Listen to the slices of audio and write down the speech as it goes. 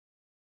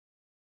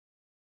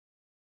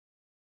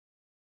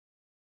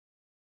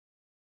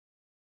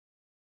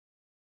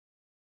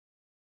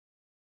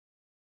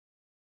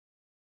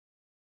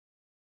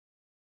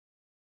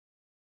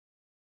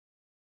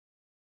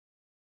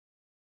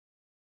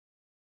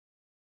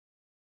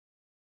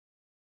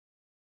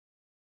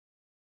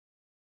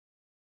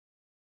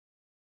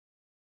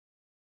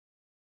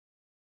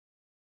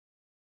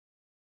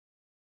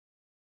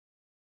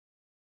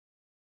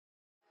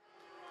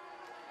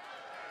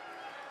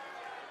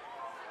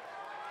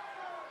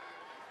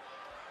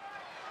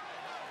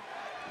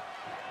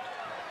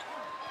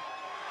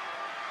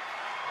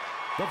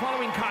The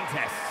following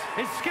contest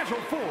is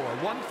scheduled for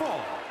one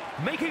fall.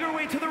 Making her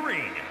way to the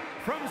ring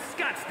from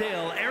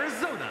Scottsdale,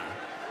 Arizona.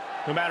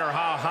 No matter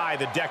how high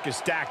the deck is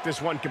stacked,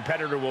 this one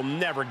competitor will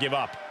never give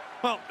up.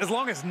 Well, as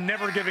long as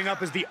never giving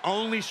up is the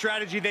only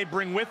strategy they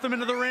bring with them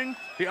into the ring,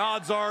 the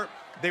odds are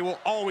they will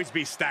always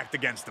be stacked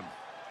against them.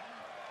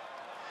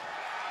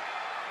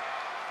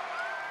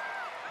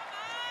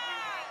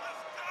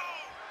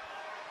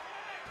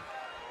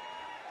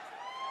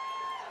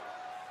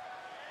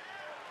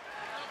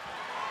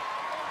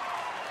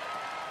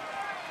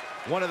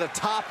 One of the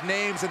top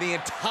names in the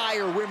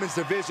entire women's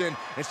division,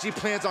 and she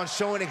plans on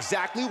showing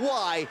exactly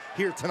why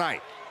here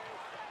tonight.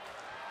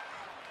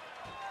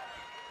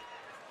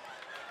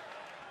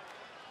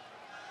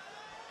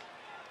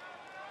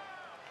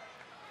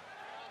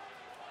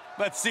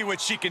 Let's see what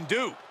she can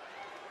do.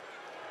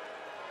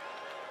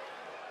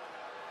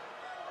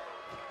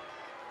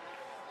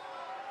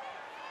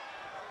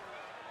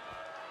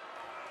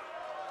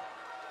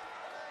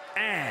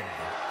 And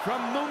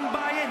from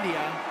Mumbai,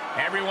 India.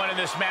 Everyone in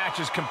this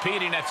match is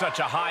competing at such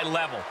a high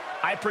level.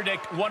 I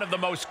predict one of the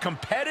most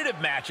competitive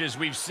matches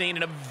we've seen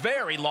in a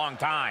very long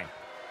time.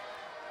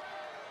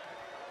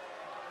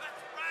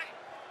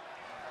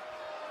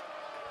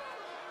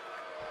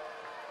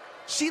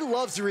 She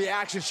loves the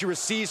reaction she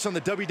receives from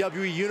the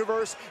WWE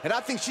Universe, and I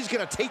think she's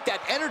going to take that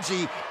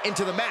energy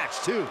into the match,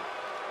 too.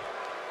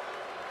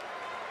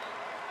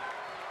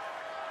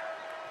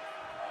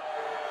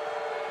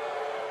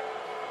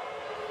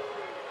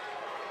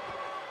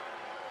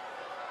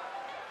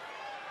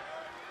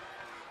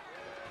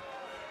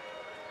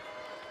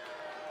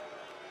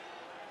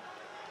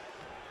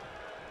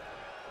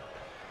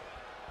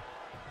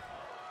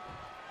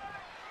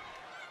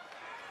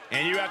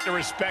 And you have to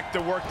respect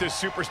the work this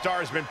superstar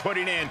has been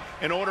putting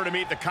in order to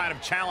meet the kind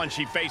of challenge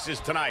she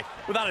faces tonight.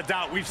 Without a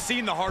doubt, we've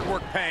seen the hard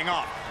work paying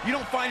off. You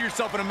don't find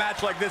yourself in a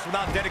match like this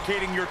without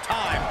dedicating your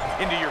time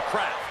into your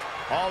craft.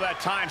 All that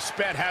time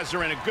spent has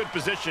her in a good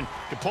position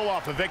to pull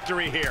off a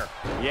victory here.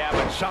 Yeah,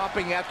 but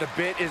chomping at the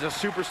bit is a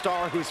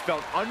superstar who's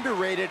felt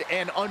underrated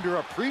and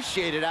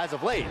underappreciated as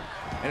of late.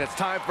 And it's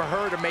time for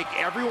her to make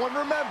everyone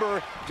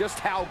remember just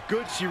how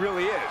good she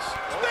really is.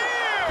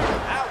 There!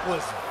 That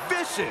was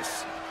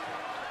vicious.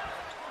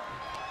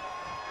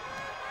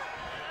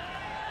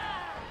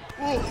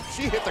 Ooh,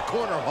 she hit the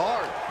corner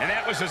hard. And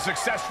that was a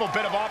successful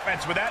bit of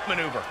offense with that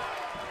maneuver.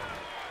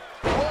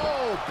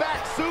 Whoa,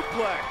 back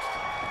suplex.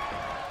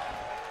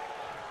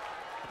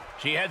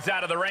 She heads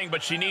out of the ring,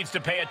 but she needs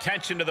to pay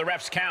attention to the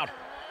ref's count.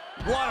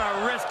 What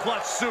a wrist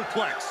clutch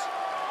suplex.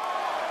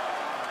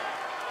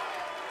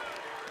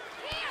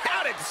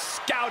 Got it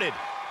scouted.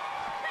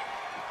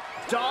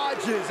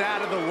 Dodges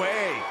out of the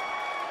way.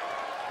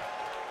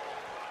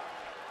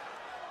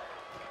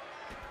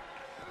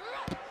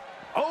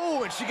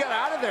 Oh, and she got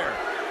out of there.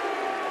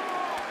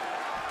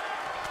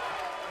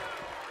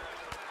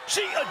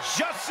 She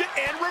adjusts it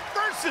and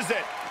reverses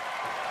it.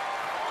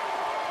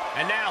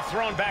 And now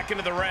thrown back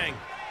into the ring.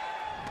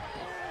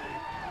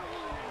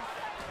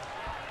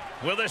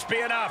 Will this be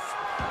enough?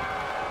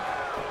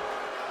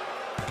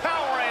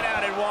 Powering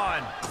out at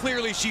one.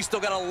 Clearly, she's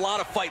still got a lot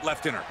of fight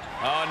left in her.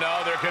 Oh,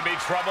 no, there could be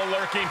trouble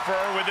lurking for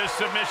her with this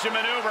submission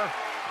maneuver.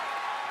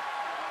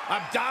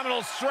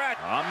 Abdominal stretch.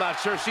 I'm not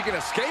sure she can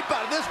escape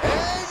out of this.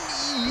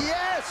 And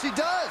yes, she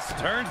does.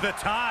 Turns the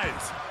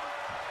tides.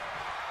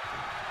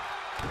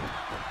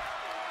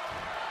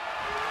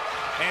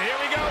 And here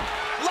we go.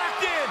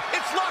 Locked in.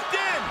 It's locked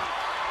in.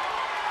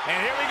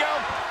 And here we go.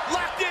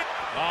 Locked in.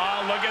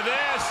 Oh, look at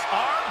this.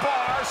 Arm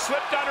bar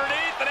slipped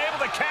underneath and able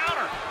to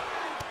counter.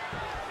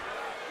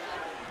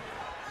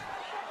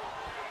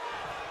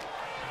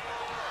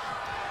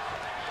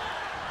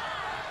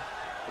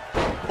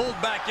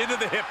 Pulled back into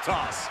the hip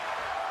toss.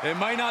 It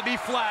might not be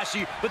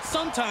flashy, but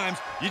sometimes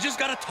you just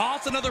got to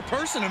toss another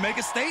person and make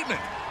a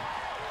statement.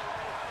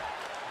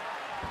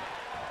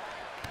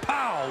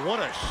 Pow,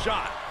 what a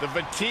shot. The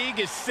fatigue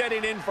is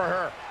setting in for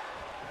her.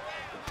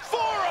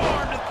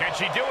 Forearm. Can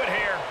she do it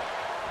here?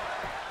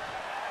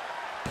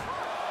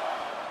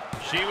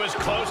 She was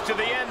close to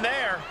the end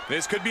there.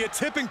 This could be a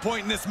tipping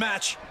point in this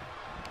match.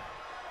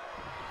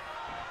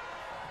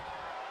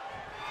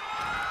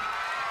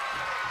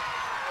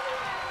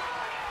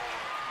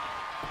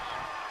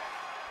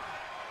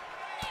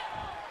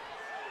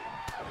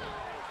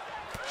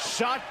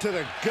 Shot to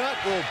the gut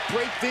will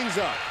break things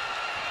up.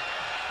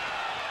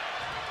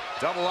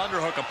 Double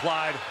underhook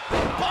applied.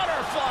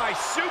 Butterfly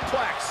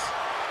suplex.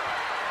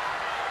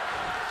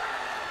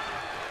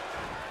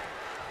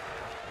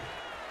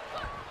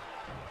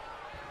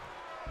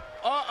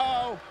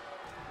 Uh-oh.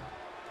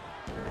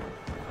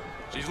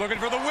 She's looking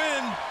for the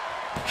win.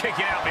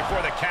 Kicking out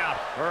before the count.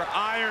 Her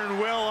iron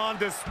will on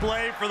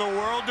display for the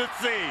world to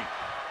see.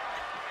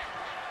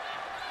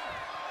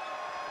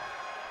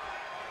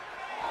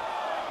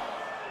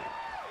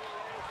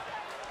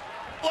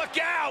 Look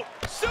out!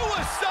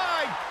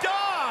 Suicide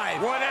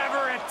dive!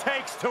 Whatever it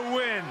takes to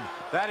win.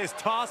 That is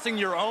tossing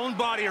your own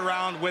body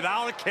around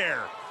without a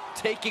care.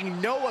 Taking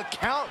no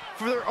account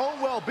for their own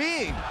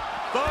well-being.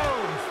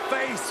 Boom,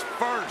 face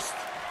first.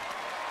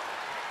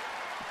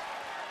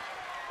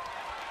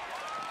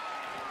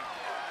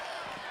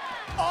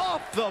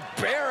 off the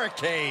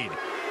barricade.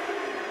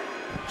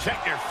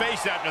 Check your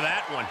face after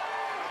that one.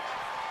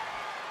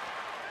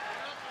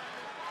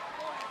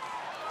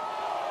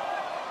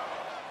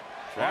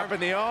 Trap in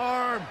the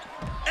arm.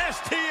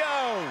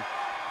 STO.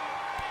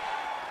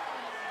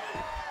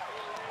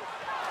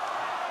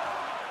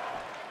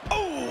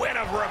 Oh, and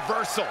a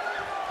reversal.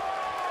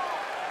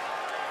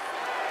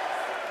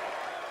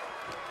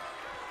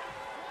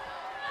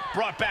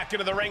 Brought back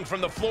into the ring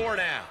from the floor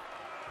now.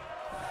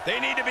 They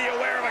need to be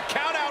aware of a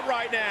countout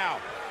right now.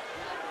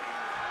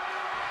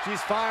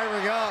 She's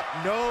firing up,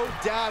 no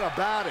doubt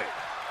about it.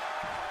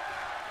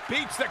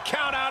 Beats the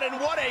countout,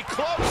 and what a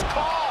close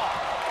call.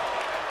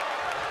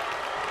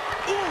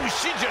 Ooh,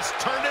 she just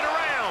turned it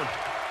around.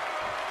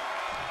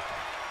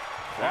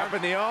 Trap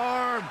in the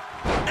arm.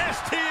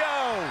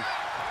 STO.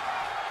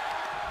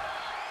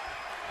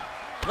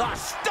 The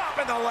stop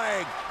in the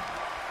leg.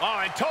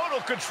 Oh, in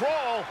total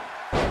control.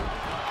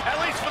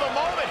 At least for the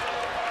moment.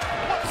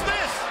 What's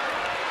this?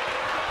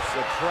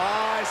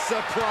 Surprise,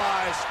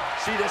 surprise.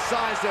 She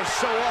decides to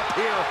show up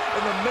here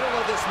in the middle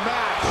of this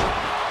match.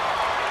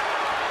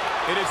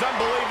 It is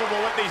unbelievable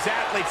what these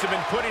athletes have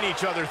been putting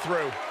each other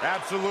through.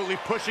 Absolutely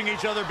pushing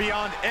each other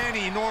beyond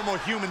any normal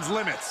human's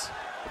limits.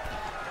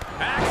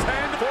 Axe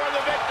hand for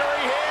the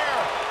victory here.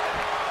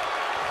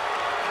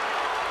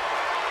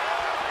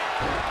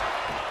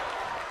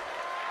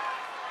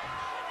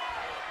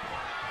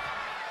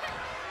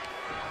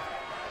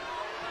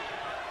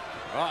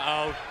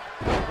 Uh-oh.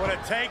 What a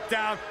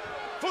takedown.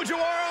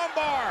 Fujiwara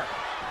armbar.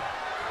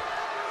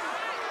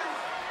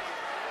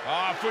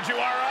 Ah,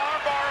 Fujiwara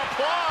armbar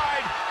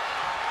applied.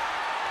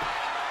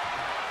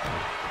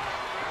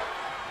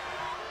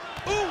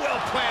 Ooh,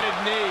 well-planted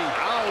knee.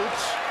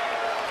 Ouch.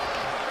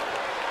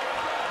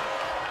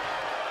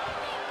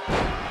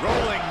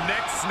 Rolling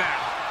neck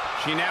snap.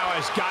 She now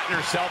has gotten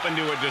herself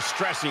into a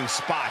distressing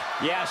spot.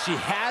 Yeah, she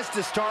has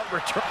to start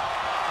return.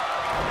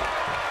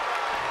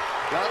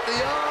 Got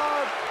the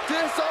arm.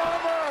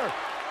 Disarm her.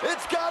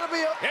 It's got to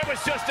be a... It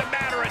was just a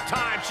matter of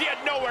time. She had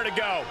nowhere to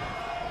go.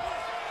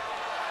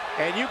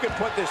 And you can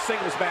put this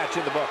singles match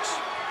in the books.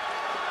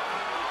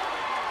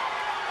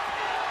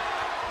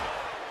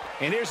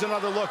 And here's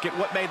another look at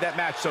what made that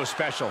match so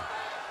special.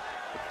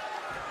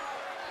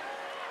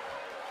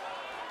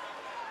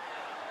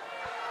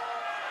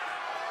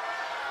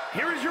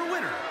 Here is your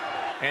winner.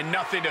 And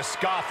nothing to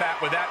scoff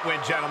at with that win,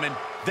 gentlemen.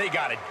 They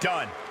got it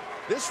done.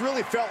 This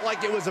really felt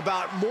like it was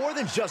about more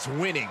than just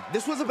winning.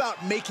 This was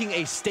about making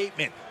a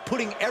statement,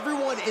 putting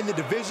everyone in the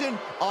division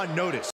on notice.